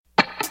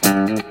ส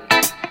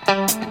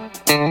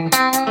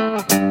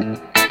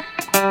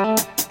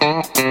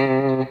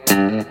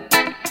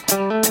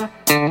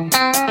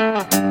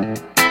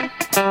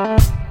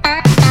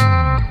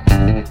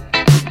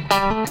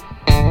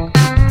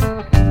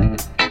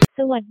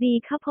วัสดี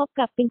ค่ะพบ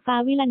กับปิงฟ้า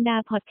วิลันดา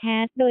พอดแค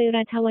สต์โดยร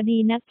าชาวดี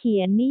นักเขี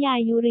ยนนิยาย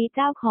ยูริเ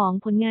จ้าของ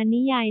ผลงาน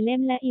นิยายเล่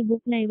มและอี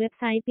บุ๊กในเว็บ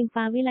ไซต์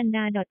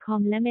pingfawilanda.com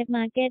และ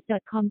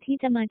mapmarket.com ที่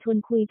จะมาชวน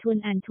คุยชวน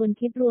อ่านชวน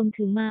คิดรวม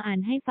ถึงมาอ่าน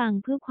ให้ฟัง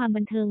เพื่อความ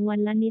บันเทิงวัน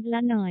ละนิดล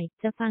ะหน่อย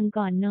จะฟัง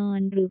ก่อนนอน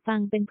หรือฟัง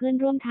เป็นเพื่อน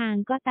ร่วมทาง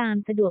ก็ตาม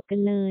สะดวกกัน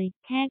เลย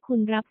แค่คุณ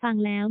รับฟัง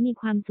แล้วมี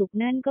ความสุข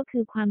นั่นก็คื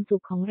อความสุ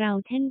ขของเรา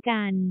เช่น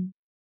กัน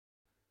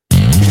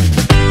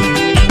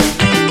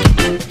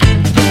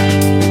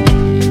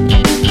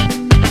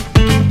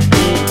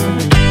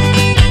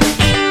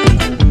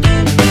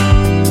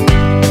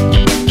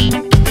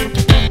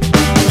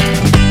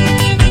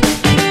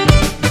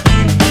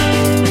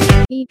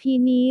EP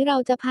นี้เรา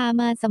จะพา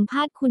มาสัมภ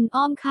าษณ์คุณ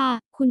อ้อมค่ะ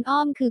คุณอ้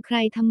อมคือใคร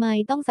ทำไม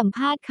ต้องสัมภ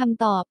าษณ์ค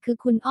ำตอบคือ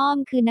คุณอ้อม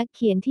คือนักเ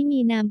ขียนที่มี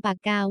นามปาก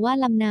กาว่า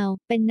ลำเนา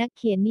เป็นนักเ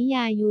ขียนนิย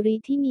ายยูริ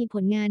ที่มีผ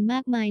ลงานมา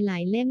กมายหลา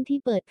ยเล่มที่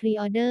เปิดพรี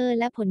ออเดอร์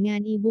และผลงา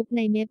นอีบุ๊กใ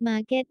น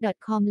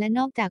mapmarket.com และน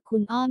อกจากคุ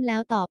ณอ้อมแล้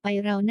วต่อไป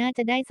เราน่าจ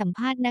ะได้สัมภ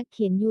าษณ์นักเ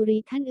ขียนยูริ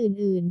ท่าน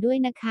อื่นๆด้วย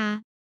นะคะ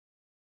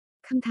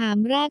คำถาม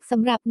แรกส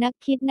ำหรับนัก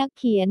คิดนัก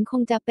เขียนค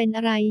งจะเป็นอ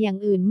ะไรอย่าง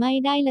อื่นไม่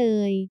ได้เล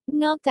ย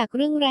นอกจากเ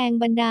รื่องแรง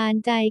บันดาล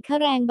ใจ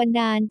แรงบัน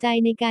ดาลใจ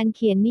ในการเ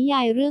ขียนนิย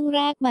ายเรื่องแ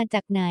รกมาจ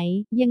ากไหน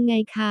ยังไง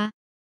คะ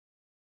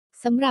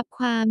สำหรับ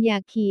ความอยา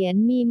กเขียน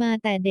มีมา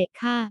แต่เด็ก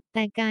ค่ะแ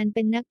ต่การเ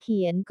ป็นนักเ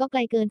ขียนก็ไกล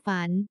เกิน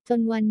ฝันจน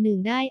วันหนึ่ง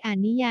ได้อ่าน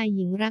นิยายห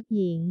ญิงรัก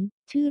หญิง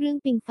ชื่อเรื่อง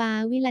ปิงฟ้า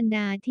วิลันด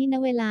าที่ณ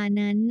เวลา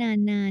นั้น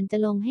นานๆจะ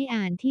ลงให้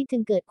อ่านที่จึ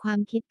งเกิดความ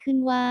คิดขึ้น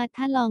ว่า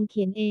ถ้าลองเ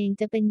ขียนเอง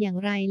จะเป็นอย่าง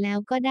ไรแล้ว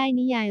ก็ได้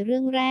นิยายเรื่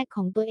องแรกข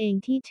องตัวเอง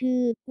ที่ชื่อ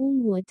อุ้ม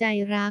หัวใจ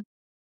รัก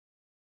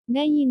ไ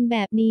ด้ยินแบ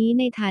บนี้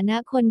ในฐานะ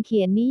คนเ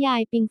ขียนนิยา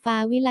ยปิงฟ้า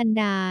วิลัน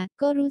ดา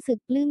ก็รู้สึก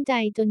ปลื้มใจ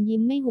จนยิ้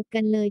มไม่หุบ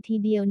กันเลยที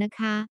เดียวนะ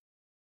คะ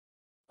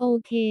โอ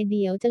เคเ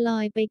ดี๋ยวจะลอ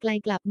ยไปไกล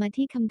กลับมา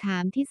ที่คำถา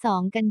มที่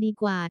2กันดี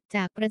กว่าจ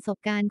ากประสบ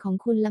การณ์ของ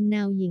คุณลำเน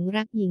าหญิง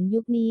รักหญิงยุ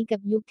คนี้กั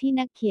บยุคที่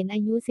นักเขียนอ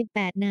ายุ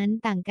18นั้น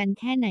ต่างกัน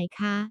แค่ไหน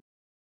คะ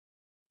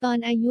ตอน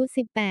อายุ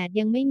18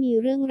ยังไม่มี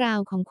เรื่องราว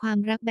ของความ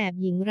รักแบบ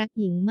หญิงรัก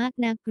หญิงมาก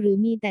นักหรือ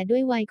มีแต่ด้ว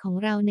ยวัยของ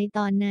เราในต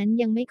อนนั้น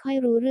ยังไม่ค่อย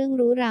รู้เรื่อง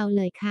รู้ราวเ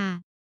ลยค่ะ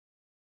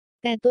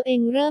แต่ตัวเอ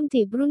งเริ่ม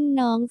จีบรุ่น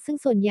น้องซึ่ง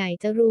ส่วนใหญ่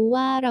จะรู้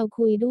ว่าเรา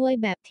คุยด้วย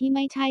แบบที่ไ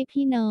ม่ใช่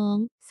พี่น้อง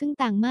ซึ่ง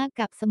ต่างมาก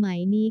กับสมัย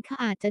นี้ค่ะ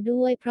อาจจะ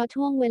ด้วยเพราะ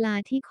ช่วงเวลา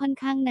ที่ค่อน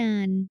ข้างนา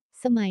น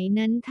สมัย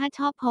นั้นถ้าช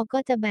อบพอก็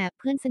จะแบบ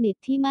เพื่อนสนิท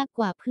ที่มากก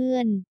ว่าเพื่อ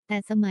นแต่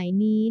สมัย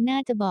นี้น่า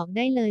จะบอกไ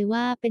ด้เลย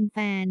ว่าเป็นแฟ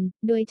น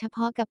โดยเฉพ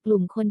าะกับกลุ่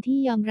มคนที่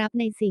ยอมรับ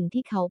ในสิ่ง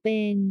ที่เขาเ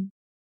ป็น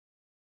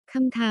ค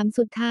ำถาม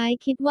สุดท้าย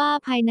คิดว่า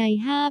ภายใน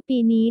5ปี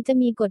นี้จะ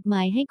มีกฎหม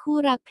ายให้คู่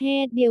รักเพ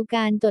ศเดียว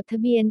กันจดทะ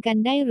เบียนกัน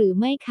ได้หรือ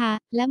ไม่คะ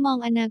และมอง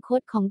อนาคต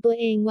ของตัว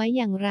เองไว้อ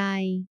ย่างไร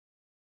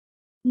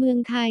เมือง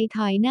ไทยถ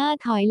อยหน้า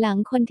ถอยหลัง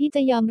คนที่จ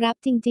ะยอมรับ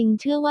จริงๆ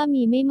เชื่อว่า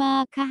มีไม่มา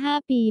กค่ะ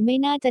5ปีไม่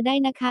น่าจะได้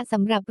นะคะส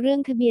ำหรับเรื่อง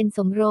ทะเบียนส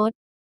มรส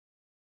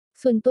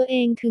ส่วนตัวเอ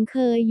งถึงเค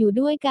ยอยู่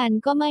ด้วยกัน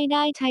ก็ไม่ไ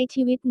ด้ใช้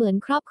ชีวิตเหมือน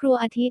ครอบครัว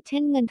อาทิเช่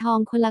นเงินทอง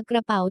คนละกร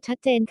ะเป๋าชัด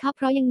เจนค่ะเพ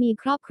ราะยังมี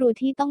ครอบครัว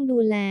ที่ต้องดู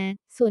แล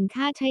ส่วน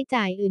ค่าใช้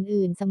จ่าย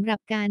อื่นๆสำหรับ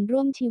การร่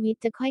วมชีวิต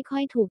จะค่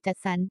อยๆถูกจัด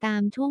สรรตา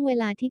มช่วงเว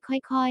ลาที่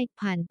ค่อยๆ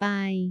ผ่านไป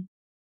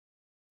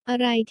อะ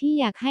ไรที่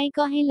อยากให้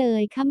ก็ให้เล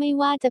ยค่ะไม่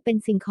ว่าจะเป็น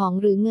สิ่งของ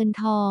หรือเงิน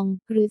ทอง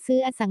หรือซื้อ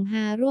อสังห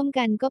าร่วม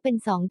กันก็เป็น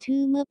2ชื่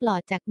อเมื่อปลอ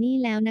ดจากหนี้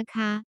แล้วนะค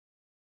ะ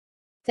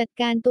จัด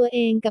การตัวเอ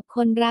งกับค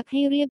นรักใ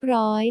ห้เรียบ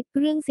ร้อย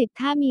เรื่องสิทธิ์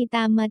ถ้ามีต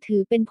ามมาถื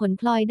อเป็นผล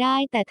พลอยได้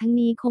แต่ทั้ง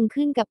นี้คง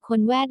ขึ้นกับค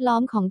นแวดล้อ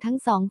มของทั้ง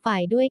2ฝ่า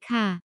ยด้วย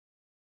ค่ะ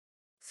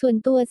ส่วน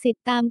ตัวสิท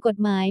ธิ์ตามกฎ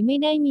หมายไม่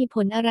ได้มีผ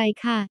ลอะไร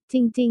ค่ะจ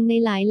ริงๆใน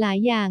หลาย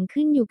ๆอย่าง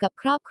ขึ้นอยู่กับ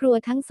ครอบครัว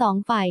ทั้ง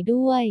2ฝ่าย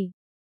ด้วย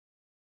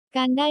ก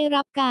ารได้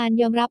รับการ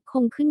ยอมรับค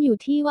งขึ้นอยู่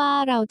ที่ว่า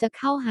เราจะ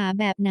เข้าหา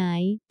แบบไหน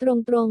ต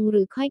รงๆห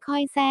รือค่อ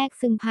ยๆแทรก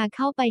ซึมพาเ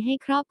ข้าไปให้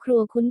ครอบครัว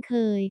คุ้นเค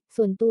ย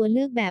ส่วนตัวเ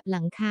ลือกแบบห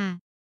ลังค่ะ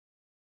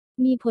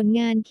มีผล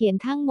งานเขียน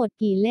ทั้งหมด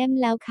กี่เล่ม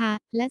แล้วคะ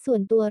และส่ว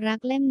นตัวรัก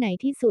เล่มไหน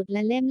ที่สุดแล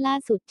ะเล่มล่า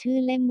สุดชื่อ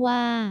เล่มว่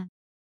า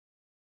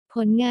ผ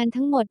ลงาน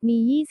ทั้งหมดมี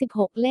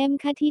26เล่ม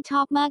ค่ะที่ช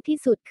อบมากที่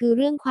สุดคือเ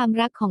รื่องความ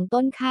รักของ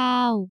ต้นข้า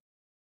ว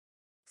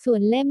ส่ว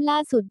นเล่มล่า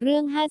สุดเรื่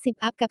อง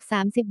50 อัพกับ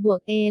30 บวก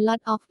A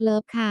Lot of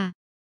Love ค่ะ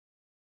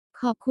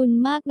ขอบคุณ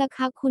มากนะค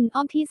ะคุณอ้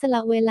อมที่สล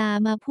ะเวลา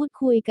มาพูด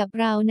คุยกับ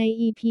เราใน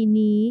EP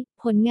นี้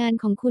ผลงาน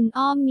ของคุณ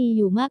อ้อมมีอ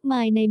ยู่มากม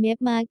ายใน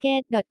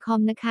mapmarket.com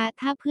นะคะ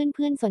ถ้าเ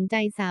พื่อนๆสนใจ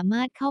สาม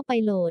ารถเข้าไป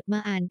โหลดมา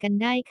อ่านกัน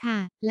ได้ค่ะ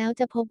แล้ว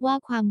จะพบว่า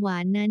ความหวา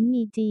นนั้น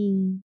มีจริง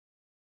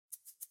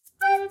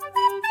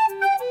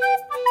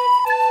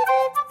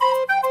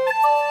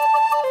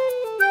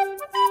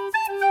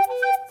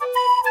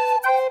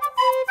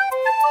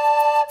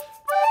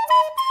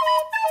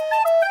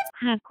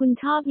หากคุณ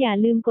ชอบอย่า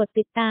ลืมกด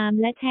ติดตาม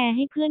และแชร์ใ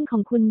ห้เพื่อนขอ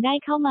งคุณได้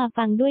เข้ามา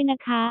ฟังด้วยนะ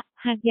คะ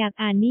หากอยาก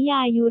อ่านนิย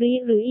ายยูริ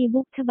หรืออี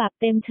บุ๊กฉบับ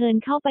เต็มเชิญ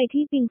เข้าไป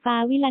ที่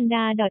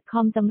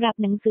pingfawilanda.com สำหรับ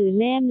หนังสือ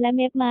เล่มและ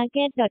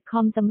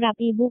mapmarket.com สำหรับ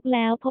อีบุ๊กแ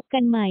ล้วพบกั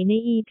นใหม่ใน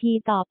EP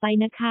ต่อไป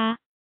นะคะ